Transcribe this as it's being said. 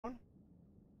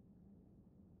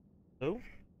Hello?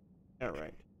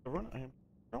 Alright. Everyone, I am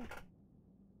Carl.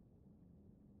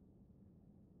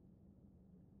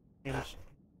 And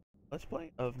let's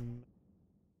play of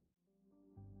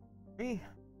me.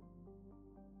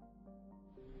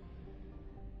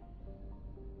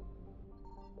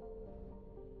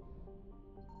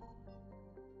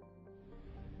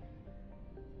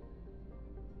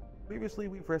 Previously,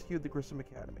 we've rescued the Grissom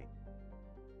Academy.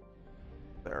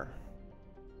 There.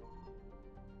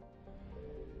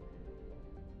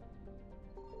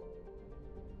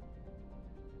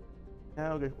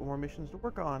 Now, get more missions to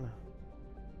work on.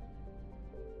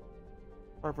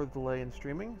 Sorry for the delay in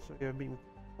streaming, so we have a meeting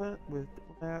with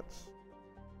diplomats.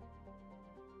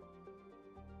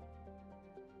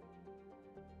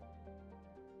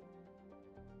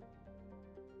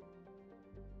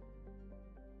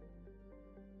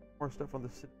 More stuff on the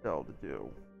Citadel to do.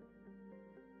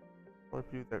 I'll have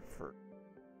to do that first.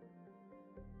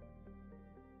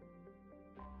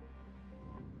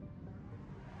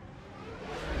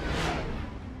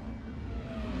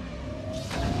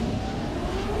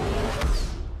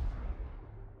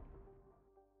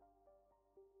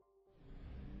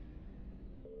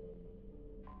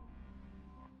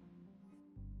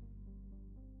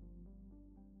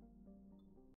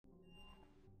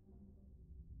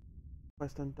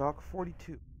 Quest on Dock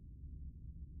 42.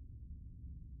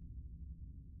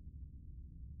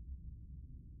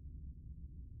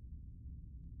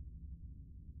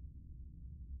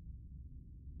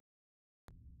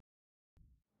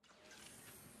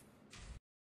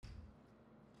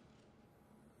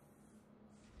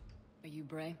 Are you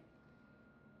Bray?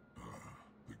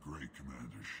 The great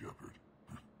Commander Shepard.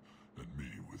 And me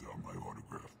without my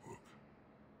autograph book.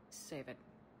 Save it.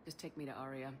 Just take me to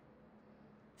Aria.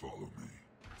 Follow me.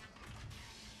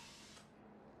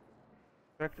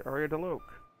 Back to Aria Deloke.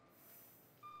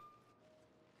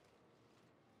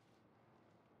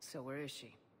 So where is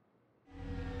she?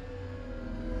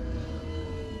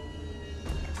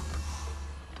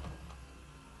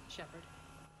 Shepard?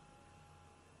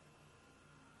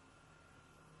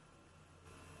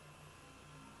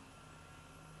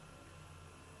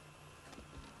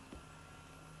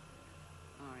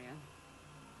 Aria.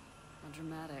 How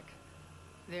dramatic.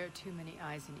 There are too many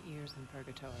eyes and ears in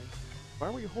Purgatory. Why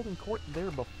were you holding court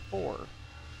there before?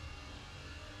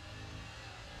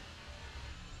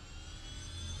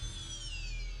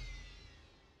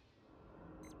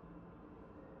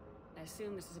 I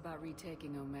assume this is about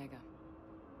retaking Omega.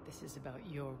 This is about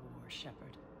your war,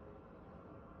 Shepard.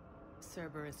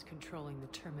 Cerberus controlling the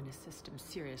Terminus system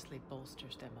seriously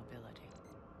bolsters their mobility.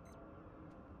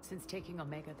 Since taking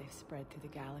Omega, they've spread through the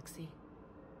galaxy.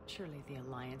 Surely the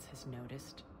Alliance has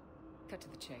noticed. Cut to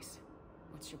the chase.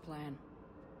 What's your plan?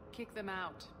 Kick them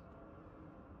out.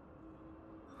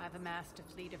 I've amassed a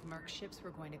fleet of merc ships. We're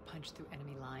going to punch through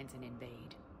enemy lines and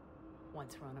invade.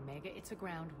 Once we're on Omega, it's a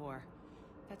ground war.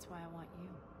 That's why I want you.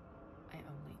 I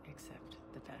only accept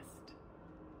the best.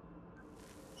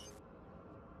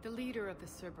 The leader of the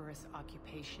Cerberus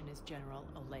occupation is General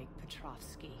Oleg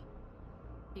Petrovsky.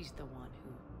 He's the one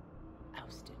who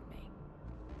ousted me.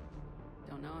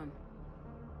 Don't know him.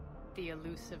 The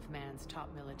elusive man's top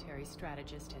military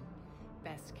strategist and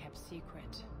best kept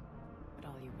secret. But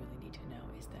all you really need to know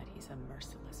is that he's a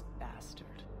merciless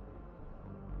bastard.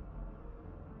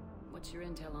 What's your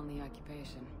intel on the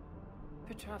occupation?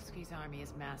 Petrovsky's army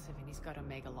is massive and he's got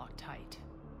Omega locked tight.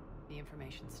 The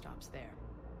information stops there.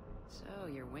 So,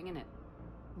 you're winging it.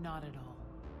 Not at all.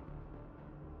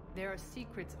 There are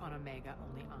secrets on Omega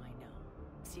only I know.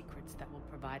 Secrets that will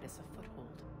provide us a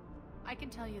foothold. I can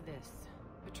tell you this.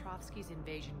 Petrovsky's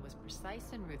invasion was precise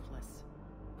and ruthless.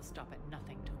 He'll stop at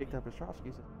nothing to Picked win. up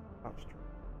Petrovsky's upstream.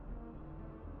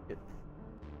 It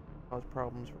caused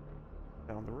problems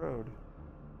down the road.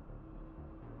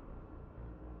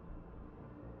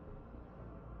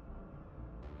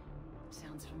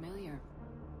 Sounds familiar.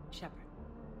 Shepard,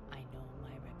 I know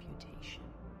my reputation.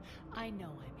 I know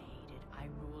I'm hated. I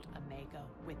ruled Omega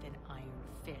with an iron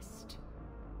fist.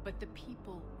 But the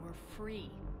people were free.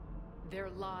 Their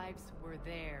lives were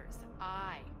theirs.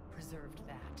 I preserved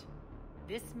that.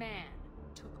 This man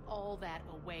took all that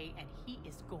away, and he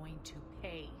is going to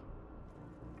pay.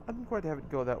 I didn't quite have it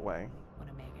go that way. When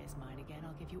Omega is mine again,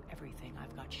 I'll give you everything.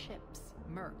 I've got ships,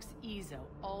 mercs, Ezo,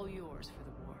 all yours for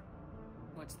the war.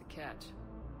 What's the catch?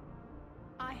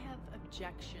 I have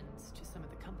objections to some of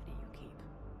the company you keep.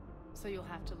 So you'll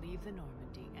have to leave the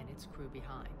Normandy and its crew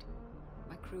behind.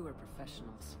 My crew are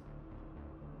professionals.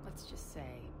 Let's just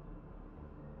say,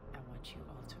 I want you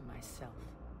all to myself.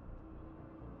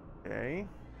 Okay.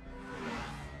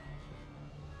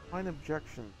 Fine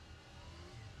objection.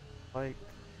 Like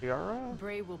Yara?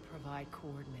 Bray will provide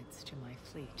coordinates to my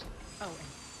fleet. Oh,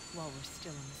 and while we're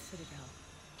still in the Citadel,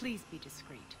 please be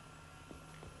discreet.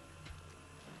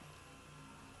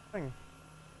 Thing.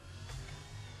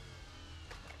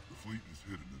 The fleet is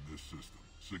hidden in this system.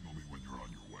 Signal me when you're on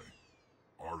your way.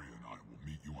 Arya and I will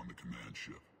meet you on the command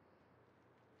ship.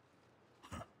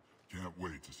 Can't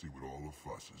wait to see what all the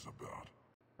fuss is about.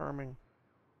 Charming.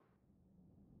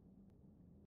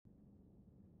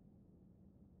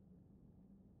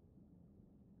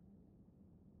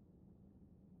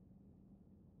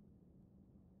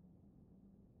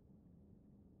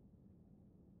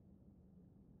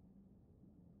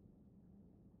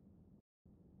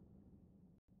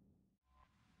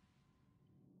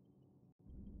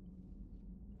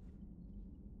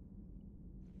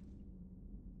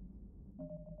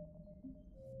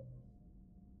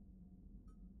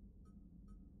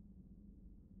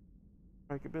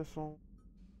 Like Abyssal.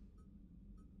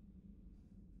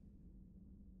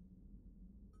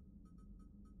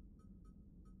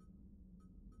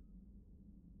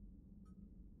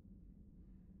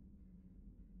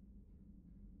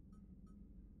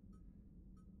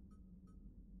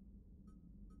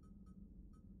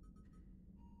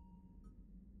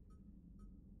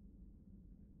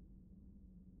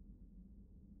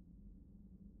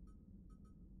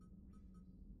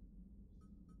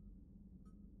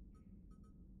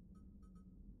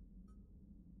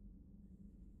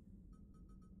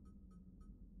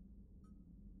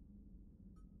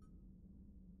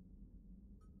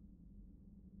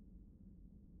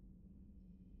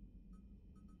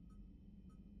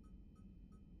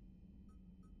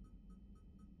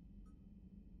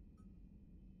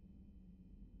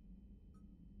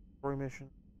 Story mission.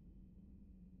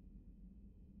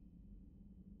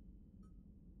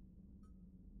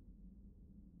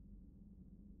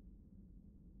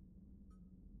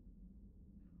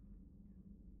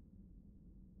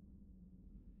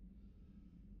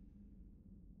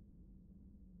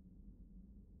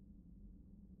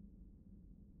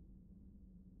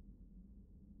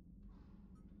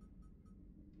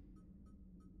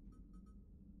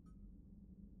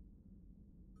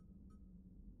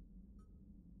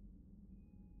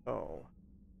 Oh.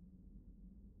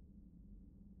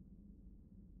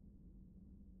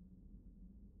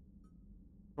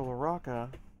 Raka.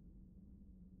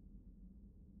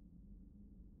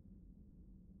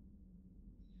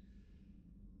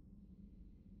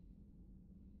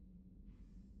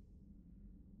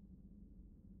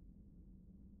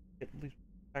 Get at least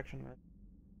action right.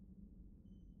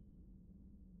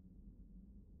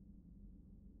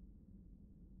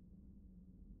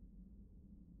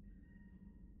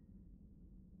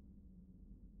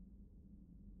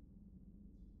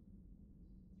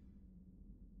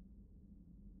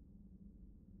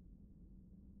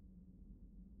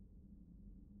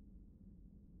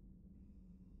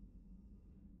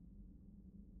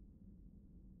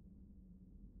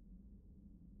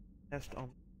 Nest on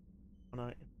Lana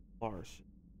and Lars.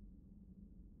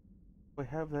 Do I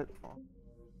have that on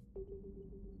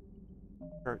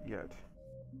chart yet?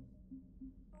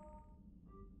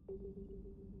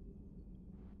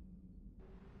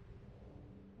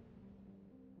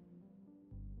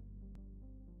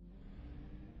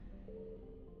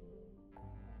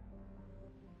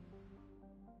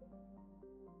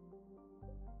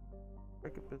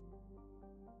 Break a bit.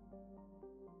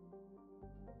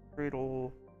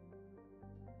 Cradle.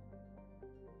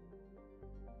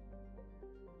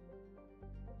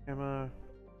 Emma.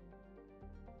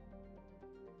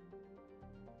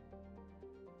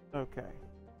 Okay.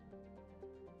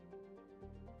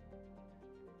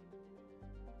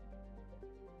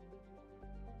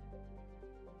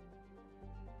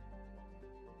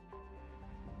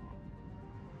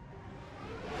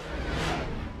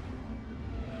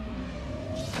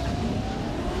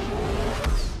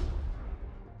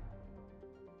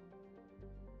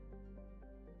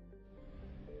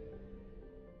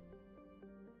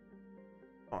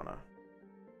 Anna.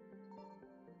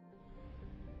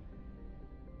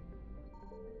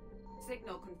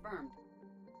 Signal confirmed.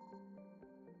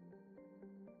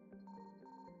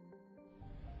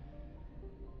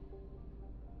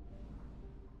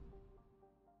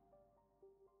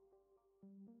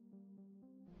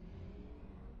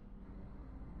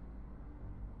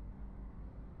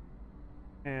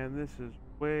 And this is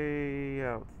way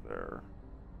out there.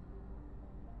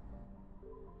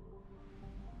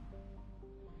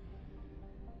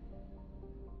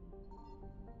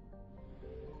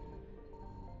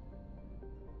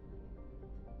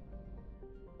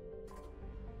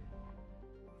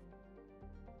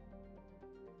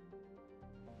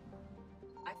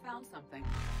 I found something.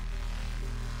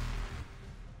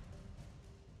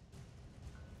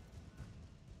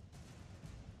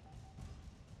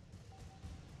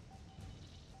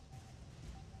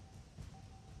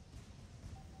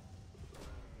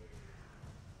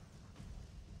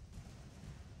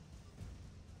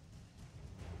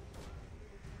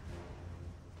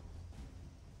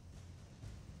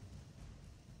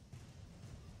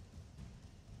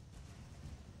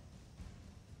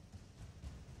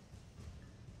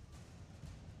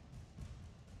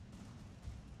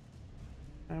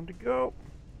 Time to go.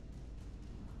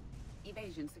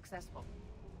 Evasion successful.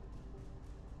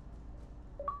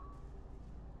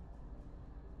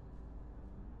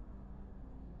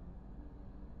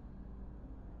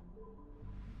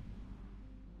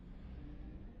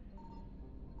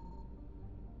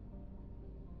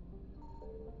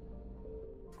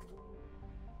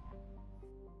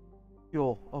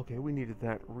 Fuel. Okay, we needed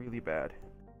that really bad.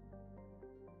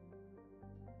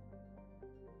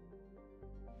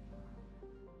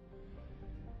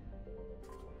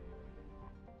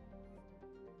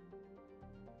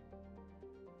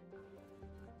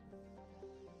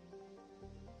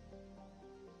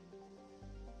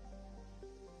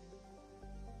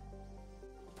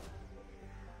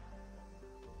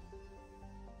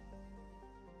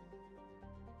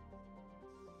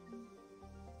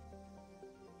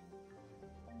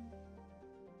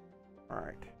 All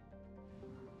right.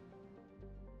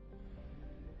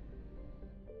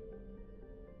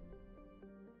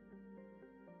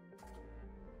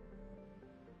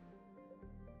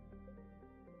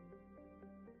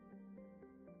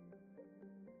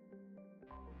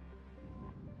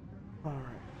 All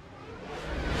right.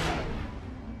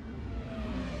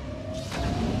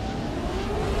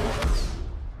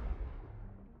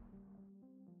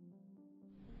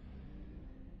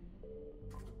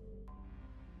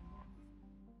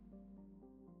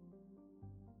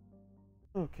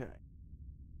 Okay.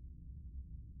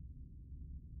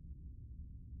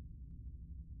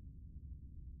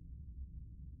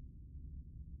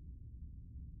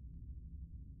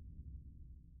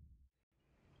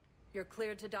 You're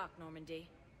cleared to dock, Normandy.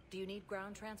 Do you need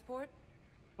ground transport?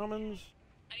 Commons.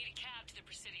 I need a cab to the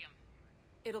Presidium.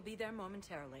 It'll be there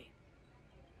momentarily.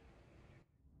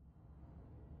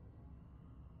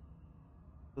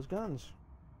 Those guns.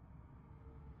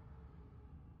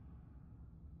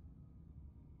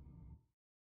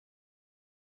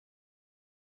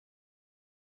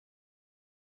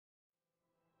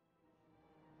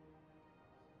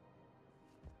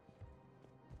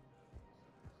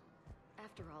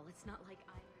 After all, it's not like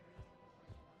I'm...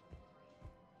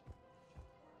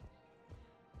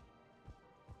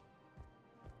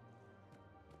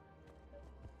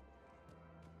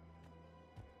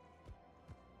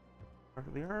 Back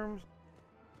of the arms.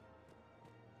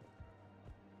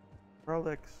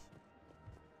 Relics.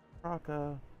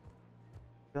 Raka.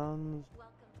 Guns.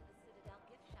 Welcome to the Citadel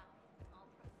gift shop. All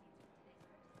proceeds from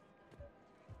today's purchase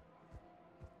go...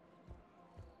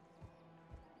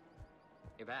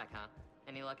 You're back, huh?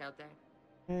 Any luck out there?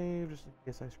 Hey, just in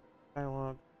case I screw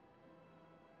dialogue.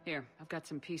 Here, I've got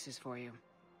some pieces for you.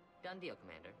 Done deal,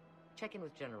 Commander. Check in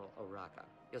with General Oraka.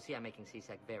 You'll see I'm making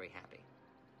C-Sec very happy.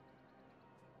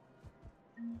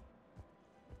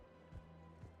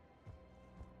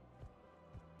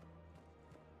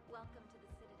 Welcome to the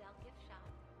Citadel gift shop.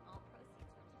 All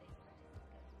proceeds from today's purchases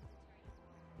go to military...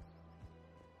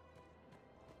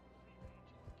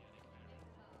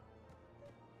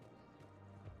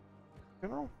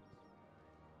 General?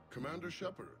 Commander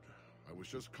Shepard, I was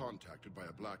just contacted by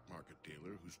a black market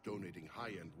dealer who's donating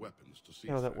high-end weapons to CSAC. You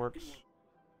know how that works.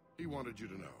 He wanted you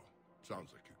to know.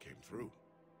 Sounds like you came through.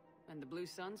 And the Blue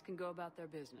Suns can go about their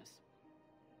business.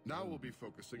 Now we'll be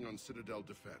focusing on Citadel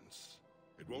defense.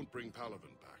 It won't bring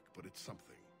Palaven back, but it's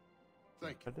something.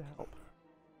 Thank you. Glad to help.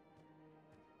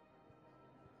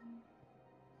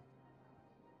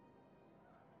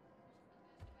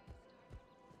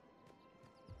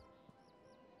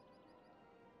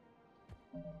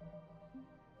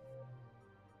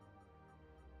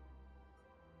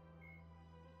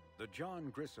 The John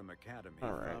Grissom Academy,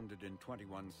 right. founded in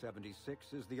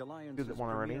 2176, is the Alliance's Do that one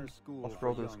already. premier school I'll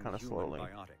scroll for this young kind of human slowly.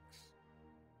 biotics.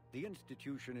 The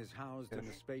institution is housed in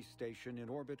a space station in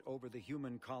orbit over the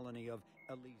human colony of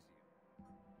Elysium.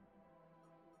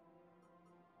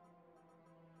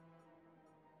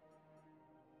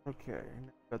 Okay,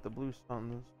 got the Blue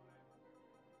Suns.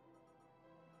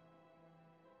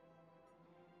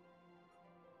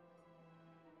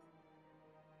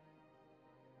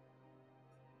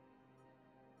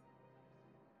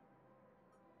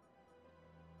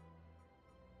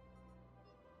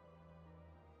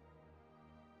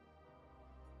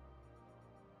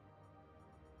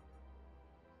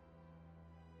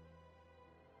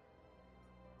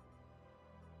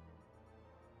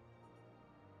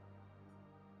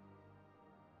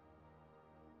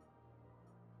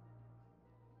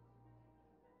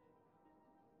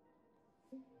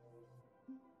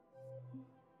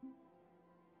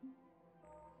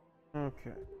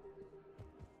 Okay.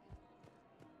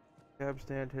 Cab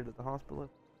stand headed to the hospital.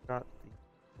 Got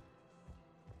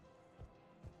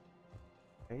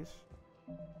the case.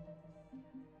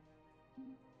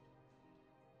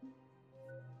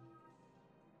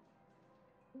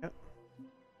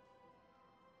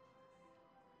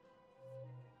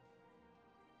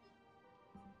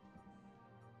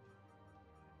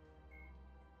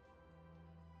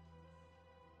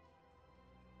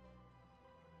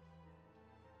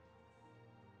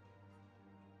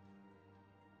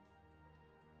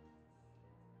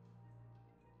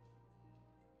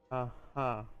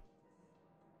 Uh-huh.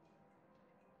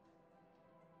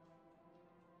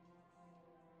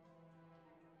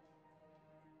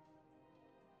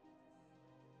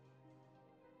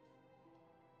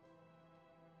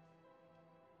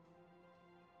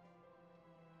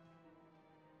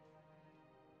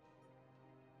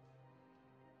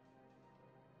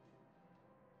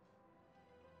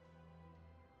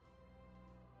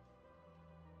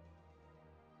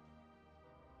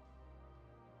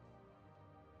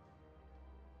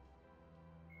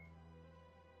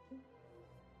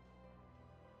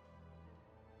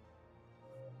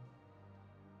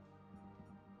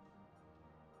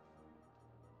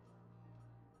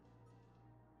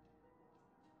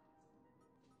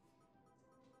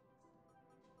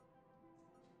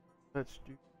 Let's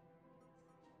do.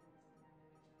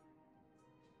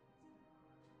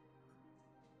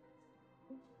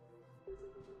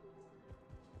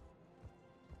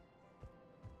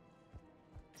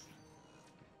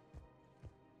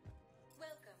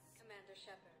 Welcome, Commander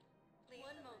Shepard. Please.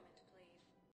 One moment, please.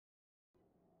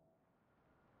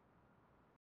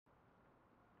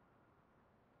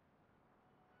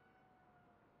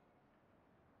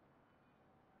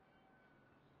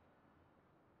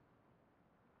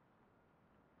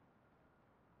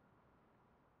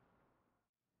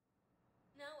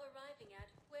 Now arriving at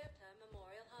Huerta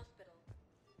Memorial Hospital.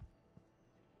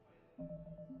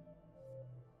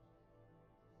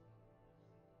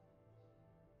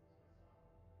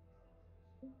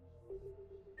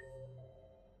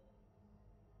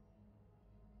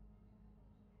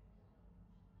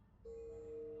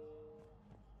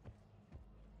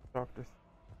 Doctor.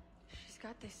 She's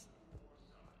got this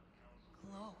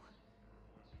glow.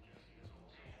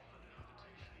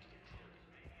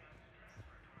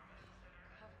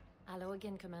 Hello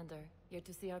again, Commander. Here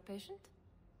to see our patient?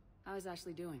 How is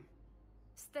Ashley doing?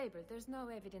 Stable. There's no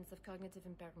evidence of cognitive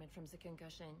impairment from the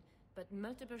concussion, but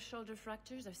multiple shoulder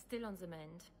fractures are still on the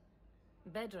mend.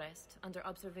 Bed rest under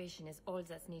observation is all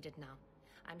that's needed now.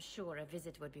 I'm sure a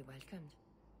visit would be welcomed.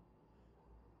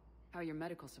 How are your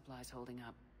medical supplies holding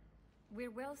up?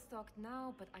 We're well stocked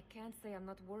now, but I can't say I'm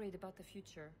not worried about the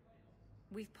future.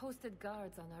 We've posted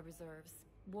guards on our reserves.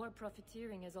 War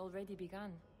profiteering has already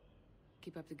begun.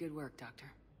 Keep up the good work, Doctor.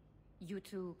 You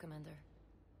too, Commander.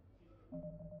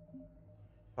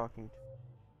 Talking to.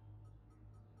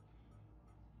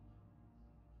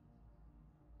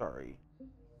 Sorry.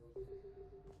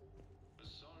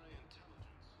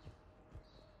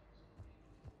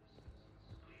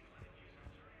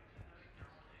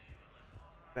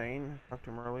 Thane, talked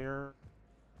to him earlier.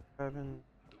 Evan.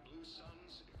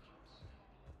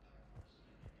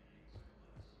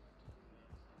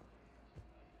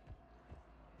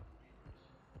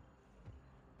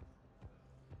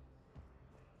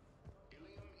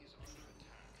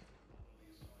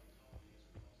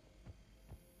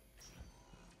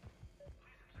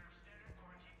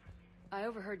 I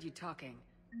overheard you talking.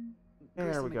 There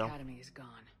we Grissom go. Academy is gone,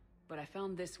 but I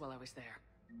found this while I was there.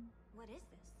 What is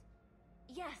this?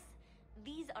 Yes,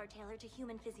 these are tailored to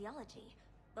human physiology,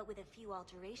 but with a few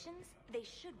alterations, they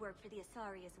should work for the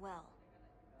Asari as well.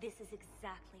 This is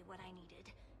exactly what I needed.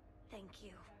 Thank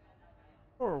you.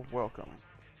 You're welcome.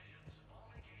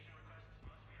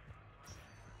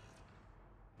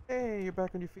 Hey, you're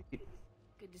back on your feet.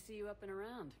 Good to see you up and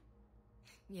around.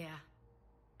 Yeah,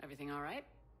 Everything all right?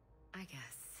 I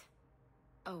guess.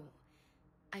 Oh,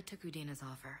 I took Udina's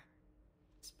offer.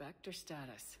 Spectre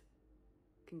status.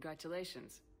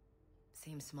 Congratulations.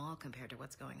 Seems small compared to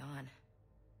what's going on.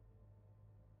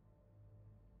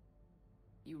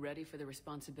 You ready for the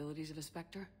responsibilities of a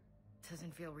Spectre?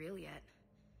 Doesn't feel real yet.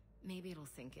 Maybe it'll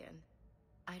sink in.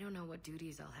 I don't know what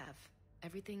duties I'll have.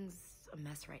 Everything's a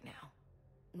mess right now.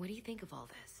 What do you think of all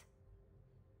this?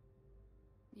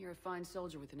 You're a fine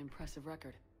soldier with an impressive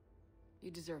record.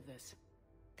 You deserve this.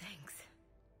 Thanks.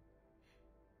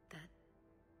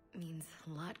 That means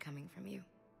a lot coming from you.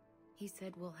 He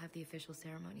said we'll have the official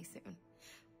ceremony soon.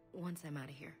 Once I'm out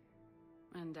of here.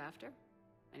 And after?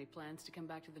 Any plans to come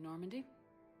back to the Normandy?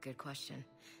 Good question.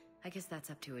 I guess that's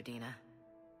up to Udina.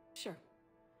 Sure.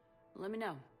 Let me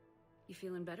know. You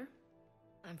feeling better?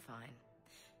 I'm fine.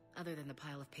 Other than the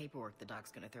pile of paperwork the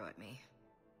doc's gonna throw at me.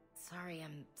 Sorry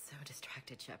I'm so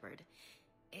distracted, Shepard.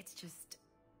 It's just...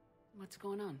 What's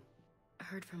going on? I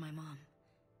heard from my mom.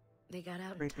 They got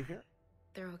out. Great to hear.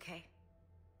 They're okay.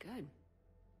 Good.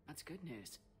 That's good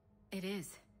news. It is.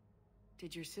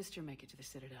 Did your sister make it to the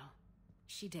Citadel?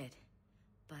 She did.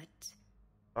 But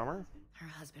Bummer. her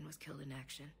husband was killed in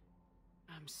action.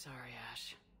 I'm sorry,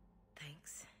 Ash.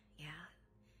 Thanks. Yeah.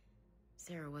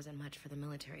 Sarah wasn't much for the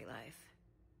military life.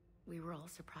 We were all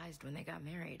surprised when they got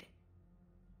married.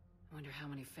 I wonder how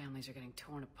many families are getting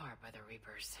torn apart by the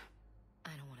Reapers.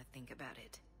 I don't want to think about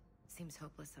it. Seems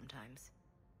hopeless sometimes.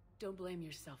 Don't blame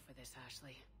yourself for this,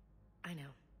 Ashley. I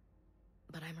know.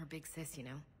 But I'm her big sis, you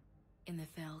know? In the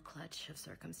fell clutch of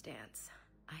circumstance,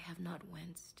 I have not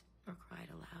winced or cried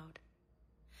aloud.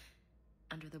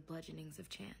 Under the bludgeonings of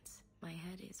chance, my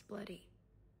head is bloody,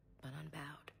 but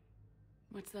unbowed.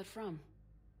 What's that from?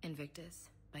 Invictus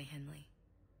by Henley.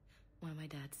 One of my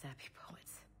dad's sappy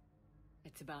poets.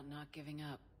 It's about not giving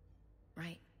up.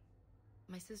 Right.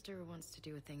 My sister wants to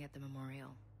do a thing at the memorial.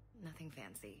 Nothing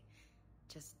fancy.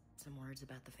 Just some words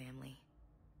about the family.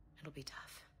 It'll be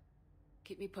tough.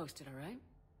 Keep me posted, all right?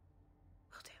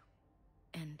 Will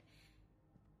do. And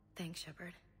thanks,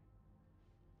 Shepard.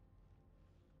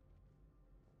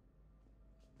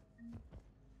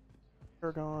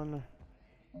 They're gone.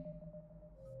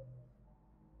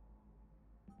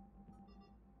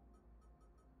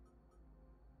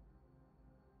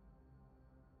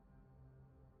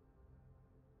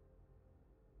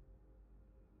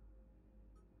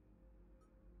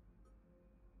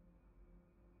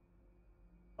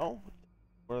 Oh,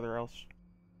 whether else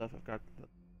stuff I've got.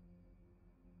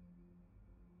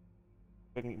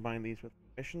 I can combine these with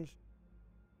missions.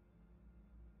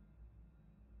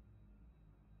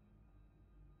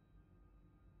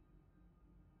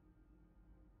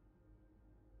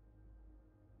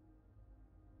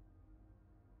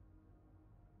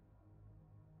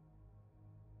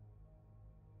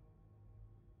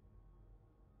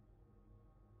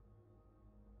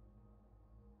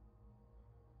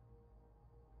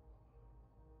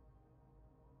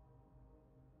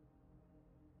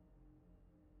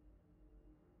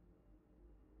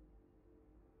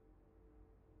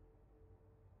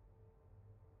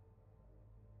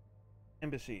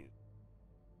 Embassies.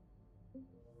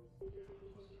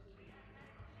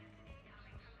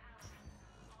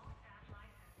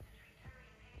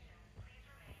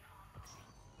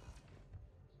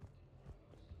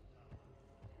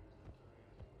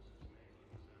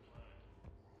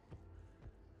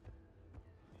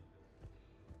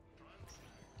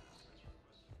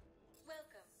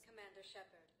 Welcome, Commander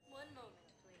Shepard. One moment,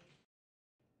 please.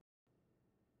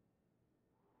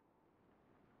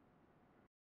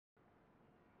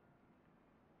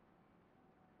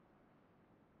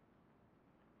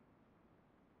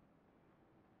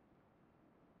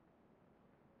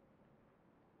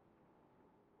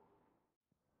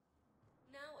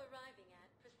 Now arriving at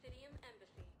Presidium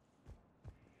Embassy.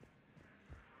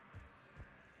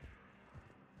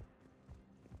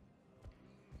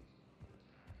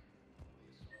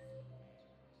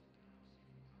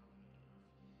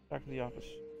 Back to the office.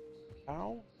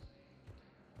 Ow.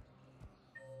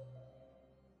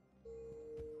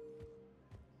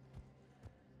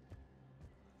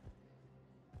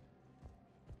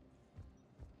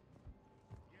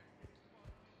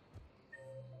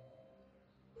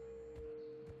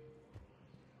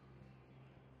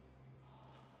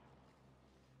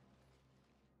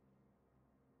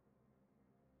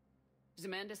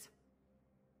 Zemandis?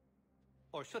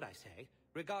 Or should I say,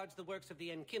 regards the works of the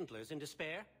Enkindlers in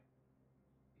despair?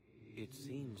 It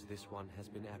seems this one has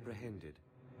been apprehended,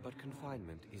 but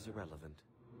confinement is irrelevant.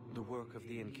 The work of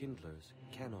the Enkindlers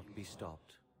cannot be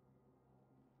stopped.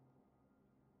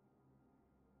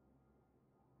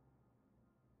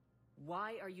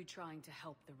 Why are you trying to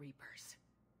help the Reapers?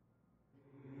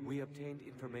 We obtained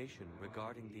information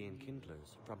regarding the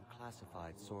Enkindlers from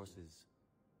classified sources.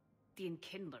 The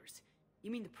Enkindlers? You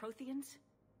mean the Protheans?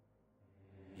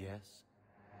 Yes.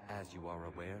 As you are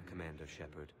aware, Commander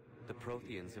Shepard, the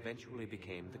Protheans eventually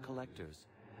became the Collectors,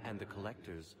 and the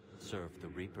Collectors served the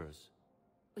Reapers.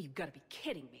 Oh, you've got to be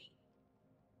kidding me.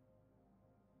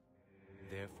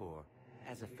 Therefore,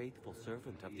 as a faithful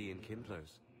servant of the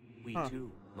Enkindlers, we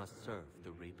too must serve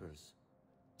the Reapers.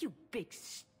 You big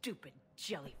stupid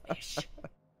jellyfish.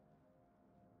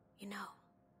 You know,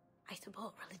 I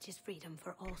support religious freedom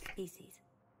for all species,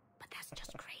 but that's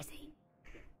just crazy.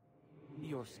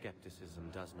 Your skepticism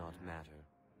does not matter.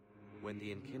 When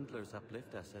the Enkindlers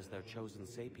uplift us as their chosen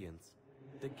sapients,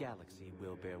 the galaxy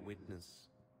will bear witness.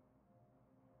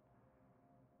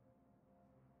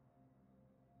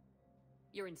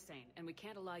 You're insane, and we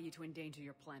can't allow you to endanger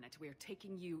your planet. We are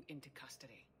taking you into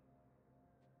custody.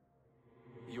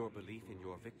 Your belief in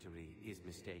your victory is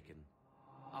mistaken.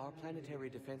 Our planetary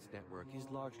defense network is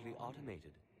largely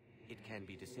automated. It can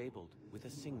be disabled with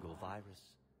a single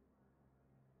virus,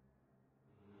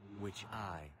 which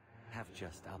I have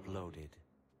just uploaded.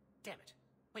 Damn it.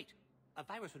 Wait. A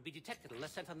virus would be detected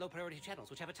unless sent on low-priority channels,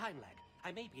 which have a time lag.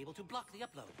 I may be able to block the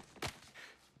upload.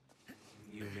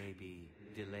 You may be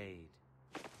delayed.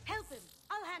 Help him!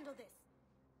 I'll handle this!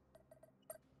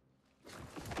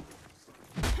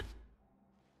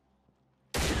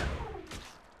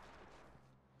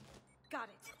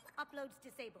 Upload's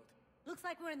disabled. Looks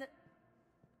like we're in the...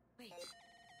 Wait.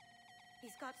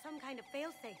 He's got some kind of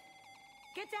failsafe.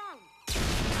 Get down!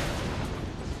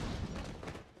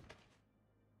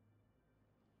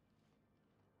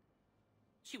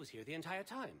 She was here the entire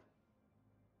time.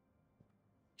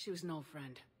 She was no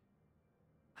friend.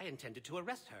 I intended to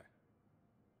arrest her.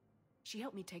 She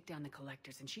helped me take down the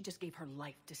Collectors, and she just gave her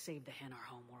life to save the Hanar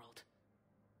homeworld.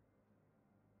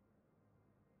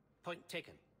 Point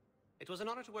taken. It was an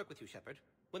honor to work with you, Shepard.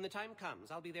 When the time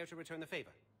comes, I'll be there to return the favor.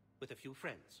 With a few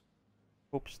friends.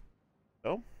 Oops.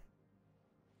 Oh?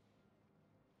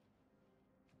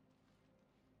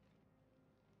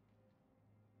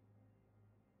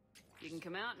 You can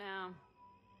come out now.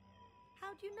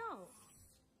 How'd you know?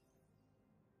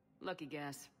 Lucky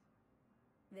guess.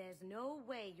 There's no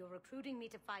way you're recruiting me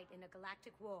to fight in a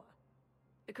galactic war.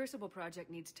 The Crucible Project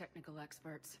needs technical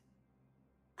experts.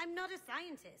 I'm not a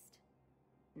scientist.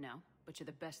 No, but you're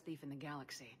the best thief in the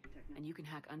galaxy. And you can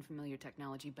hack unfamiliar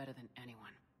technology better than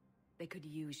anyone. They could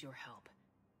use your help.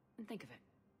 And think of it,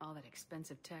 all that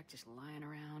expensive tech just lying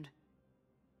around.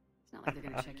 It's not like they're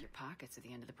gonna check your pockets at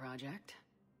the end of the project.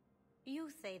 You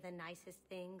say the nicest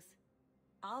things.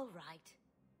 All right.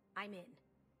 I'm in.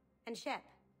 And Shep.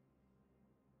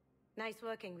 Nice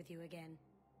working with you again.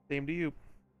 Same to you.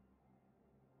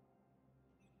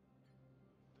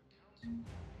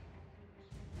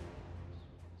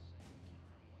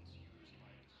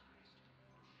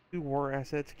 Two war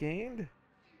assets gained.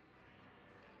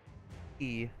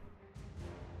 E.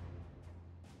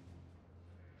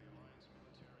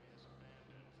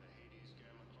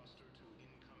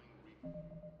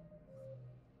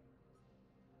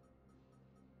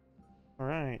 All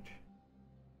right.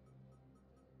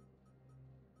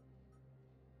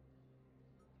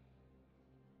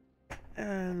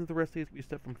 And the rest of these we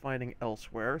stuff from finding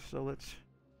elsewhere, so let's...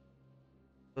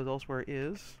 What elsewhere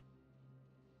is...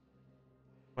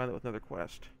 Find that with another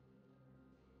quest.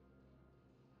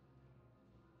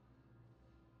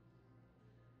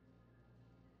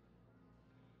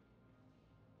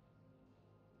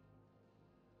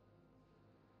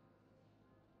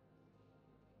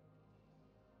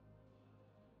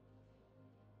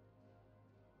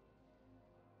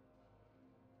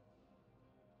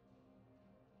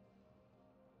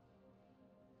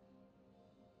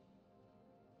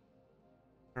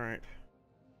 All right.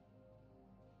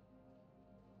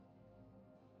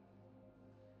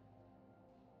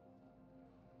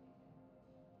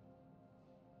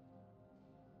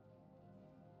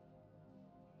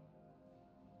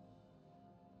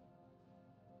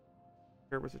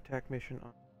 There was attack mission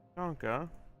on Tonka.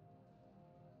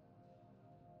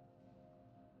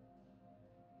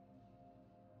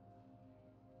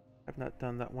 I've not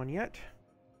done that one yet.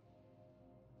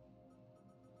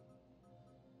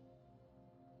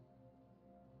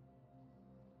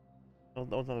 Well,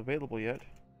 that one's not available yet.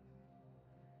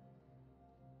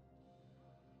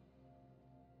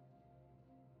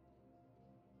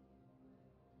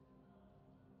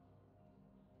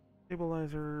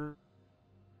 Stabilizer.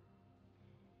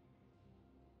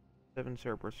 7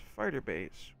 Cerberus fighter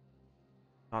base.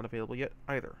 Not available yet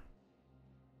either.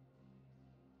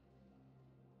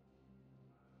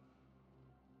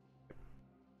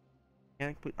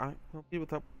 Can't complete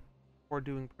without before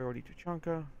doing priority to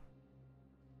Chanka.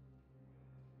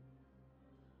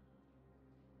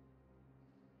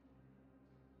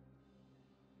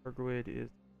 Our grid is...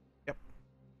 Yep.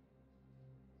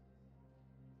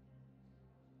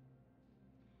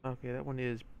 Okay, that one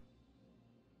is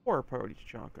for priority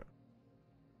to Chanka.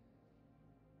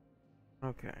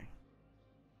 Okay.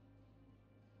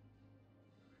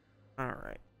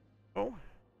 Alright. Oh.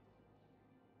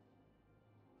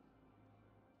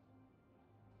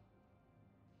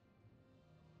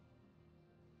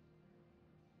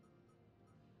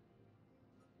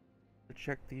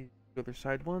 Check the other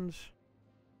side ones.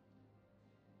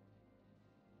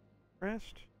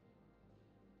 Rest.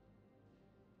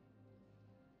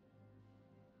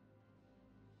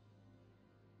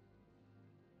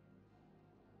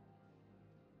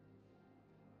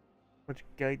 Much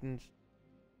guidance.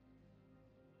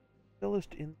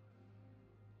 List in.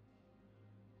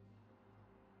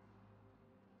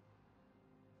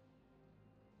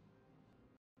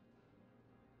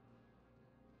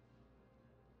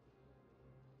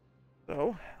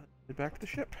 So, let's get back to the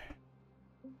ship.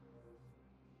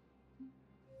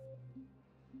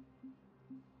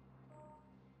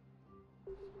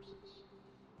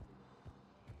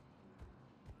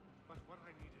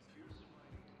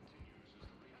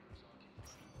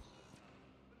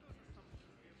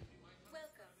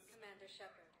 Welcome, Commander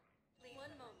Shepard. One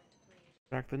moment, please.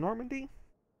 Back to Normandy.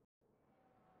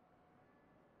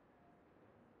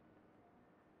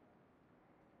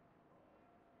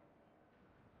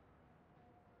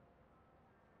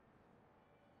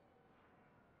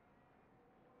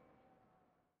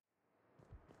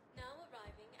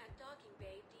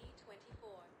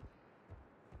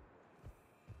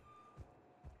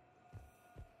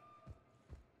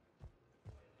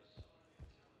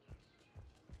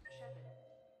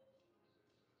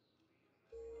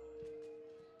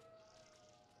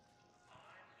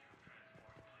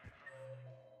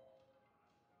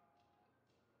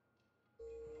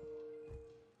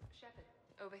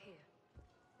 over here.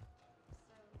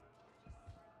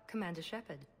 Commander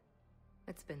Shepard.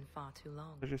 It's been far too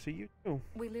long. Pleasure to see you too.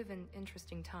 We live in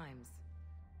interesting times.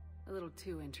 A little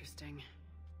too interesting.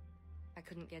 I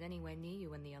couldn't get anywhere near you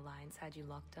when the Alliance had you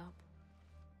locked up.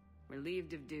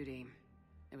 Relieved of duty.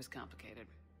 It was complicated.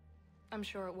 I'm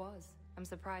sure it was. I'm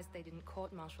surprised they didn't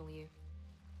court-martial you.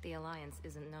 The Alliance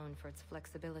isn't known for its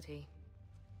flexibility.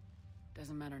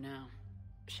 Doesn't matter now.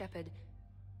 Shepard,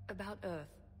 about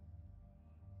Earth.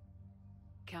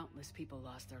 Countless people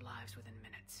lost their lives within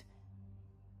minutes.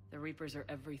 The Reapers are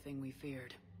everything we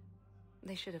feared.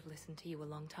 They should have listened to you a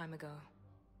long time ago.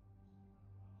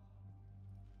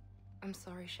 I'm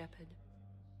sorry, Shepard.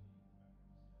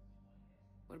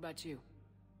 What about you?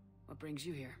 What brings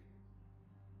you here?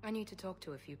 I need to talk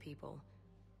to a few people.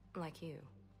 Like you.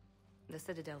 The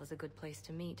Citadel is a good place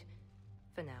to meet.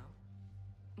 For now.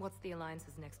 What's the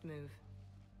Alliance's next move?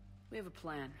 We have a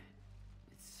plan.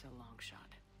 It's a long shot.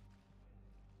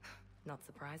 Not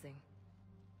surprising.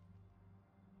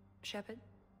 Shepard?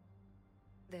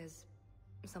 There's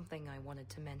something I wanted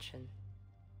to mention.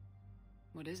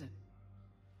 What is it?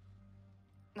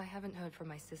 I haven't heard from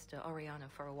my sister, Oriana,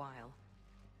 for a while.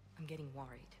 I'm getting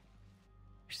worried.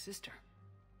 Your sister?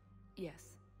 Yes.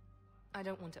 I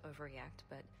don't want to overreact,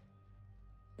 but...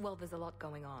 well, there's a lot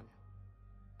going on.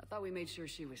 I thought we made sure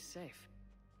she was safe.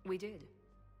 We did.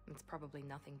 It's probably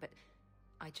nothing, but...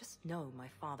 I just know my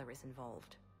father is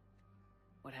involved.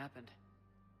 What happened?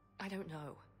 I don't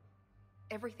know.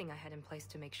 Everything I had in place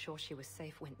to make sure she was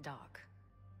safe went dark.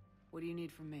 What do you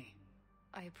need from me?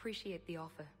 I appreciate the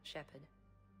offer, Shepard,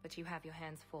 but you have your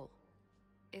hands full.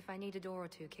 If I need a door or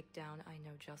two kicked down, I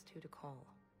know just who to call.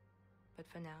 But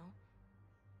for now,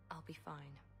 I'll be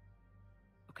fine.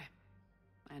 Okay.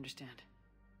 I understand.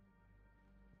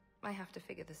 I have to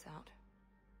figure this out.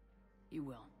 You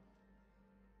will.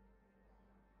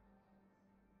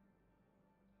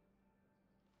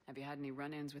 Have you had any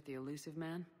run-ins with the elusive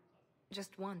man?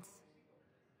 Just once.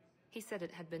 He said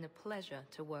it had been a pleasure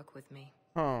to work with me.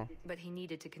 Huh. But he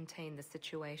needed to contain the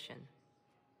situation.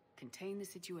 Contain the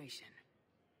situation.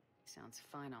 Sounds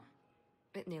final.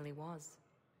 It nearly was.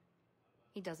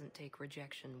 He doesn't take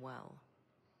rejection well.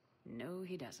 No,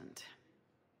 he doesn't.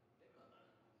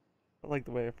 I like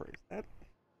the way I phrased that.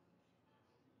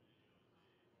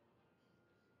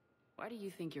 Why do you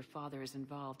think your father is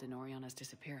involved in Oriana's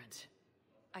disappearance?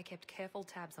 I kept careful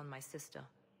tabs on my sister.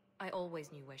 I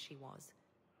always knew where she was.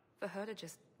 For her to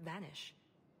just vanish,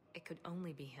 it could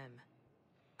only be him.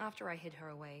 After I hid her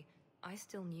away, I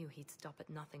still knew he'd stop at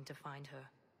nothing to find her.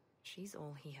 She's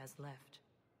all he has left.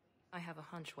 I have a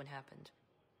hunch what happened,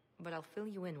 but I'll fill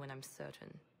you in when I'm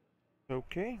certain.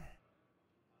 Okay.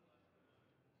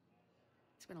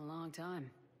 It's been a long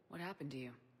time. What happened to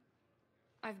you?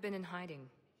 I've been in hiding.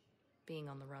 Being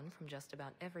on the run from just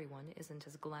about everyone isn't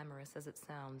as glamorous as it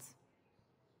sounds.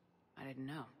 I didn't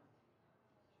know.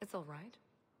 It's all right.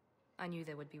 I knew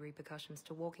there would be repercussions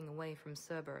to walking away from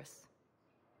Cerberus.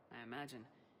 I imagine.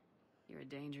 You're a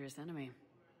dangerous enemy.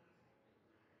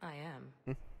 I am.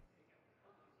 If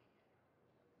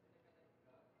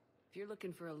you're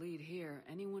looking for a lead here,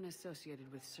 anyone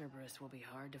associated with Cerberus will be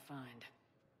hard to find.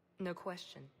 No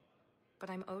question.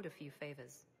 But I'm owed a few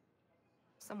favors.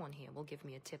 Someone here will give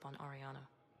me a tip on Oriana.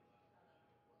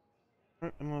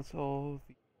 Alright, and that's all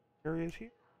the areas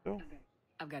here. So.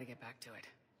 I've got to get back to it.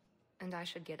 And I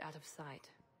should get out of sight.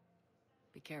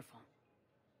 Be careful.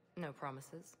 No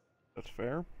promises. That's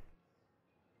fair.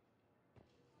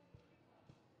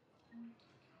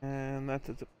 And that's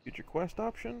a future quest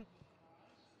option.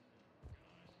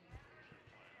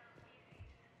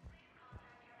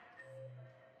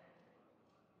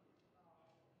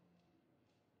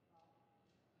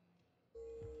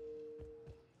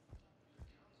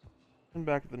 And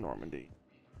back to the Normandy.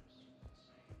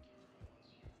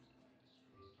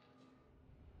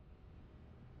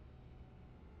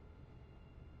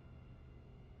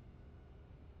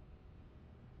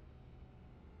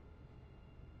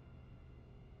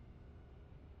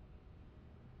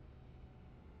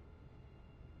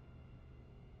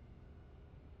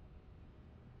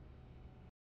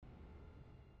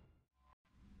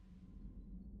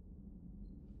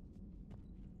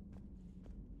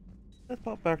 Let's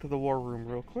pop back to the war room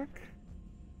real quick.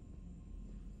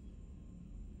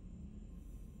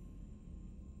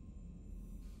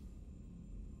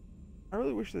 I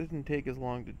really wish this didn't take as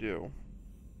long to do.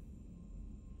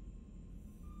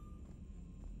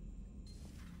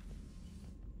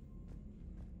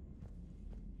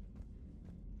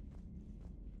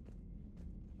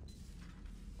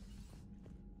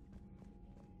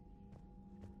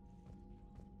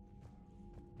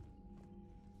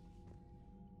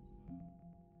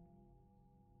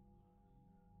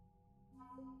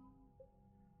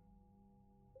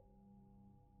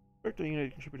 Spectral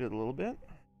unit contributed a little bit.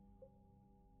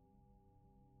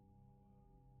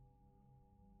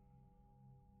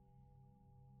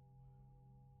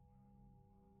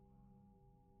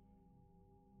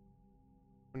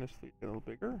 This fleet a little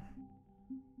bigger.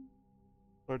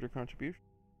 Larger contribution.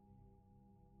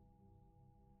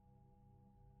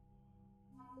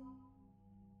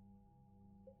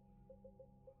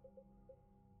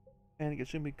 And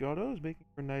Gasumi Goto is making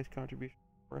for a nice contribution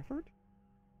for effort.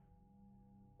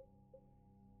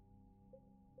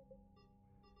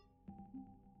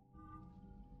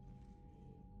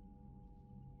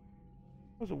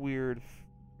 That was a weird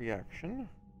reaction.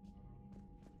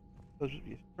 Those would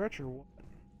be a stretch or what?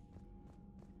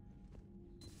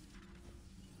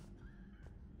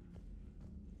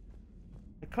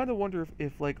 I kind of wonder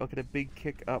if like I'll get a big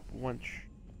kick up once.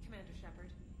 Commander Shepard.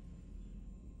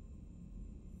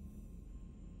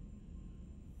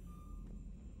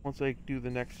 Once I do the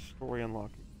next story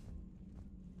unlocking.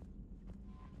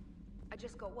 I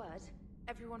just got word.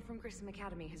 Everyone from Grissom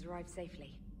Academy has arrived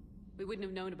safely. We wouldn't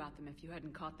have known about them if you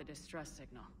hadn't caught the distress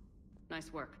signal.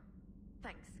 Nice work.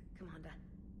 Thanks, Commander.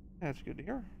 That's good to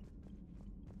hear.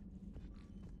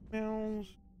 Smells.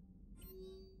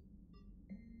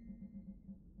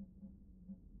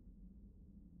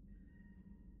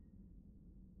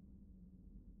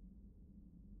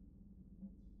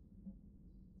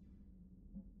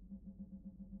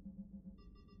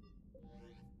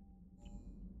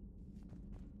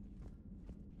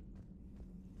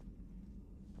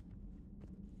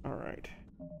 All right.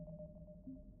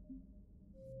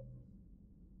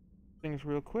 Things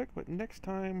real quick, but next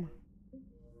time,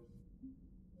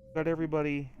 got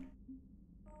everybody.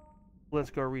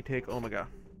 Let's go retake Omega.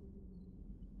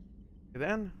 Okay,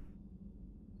 then.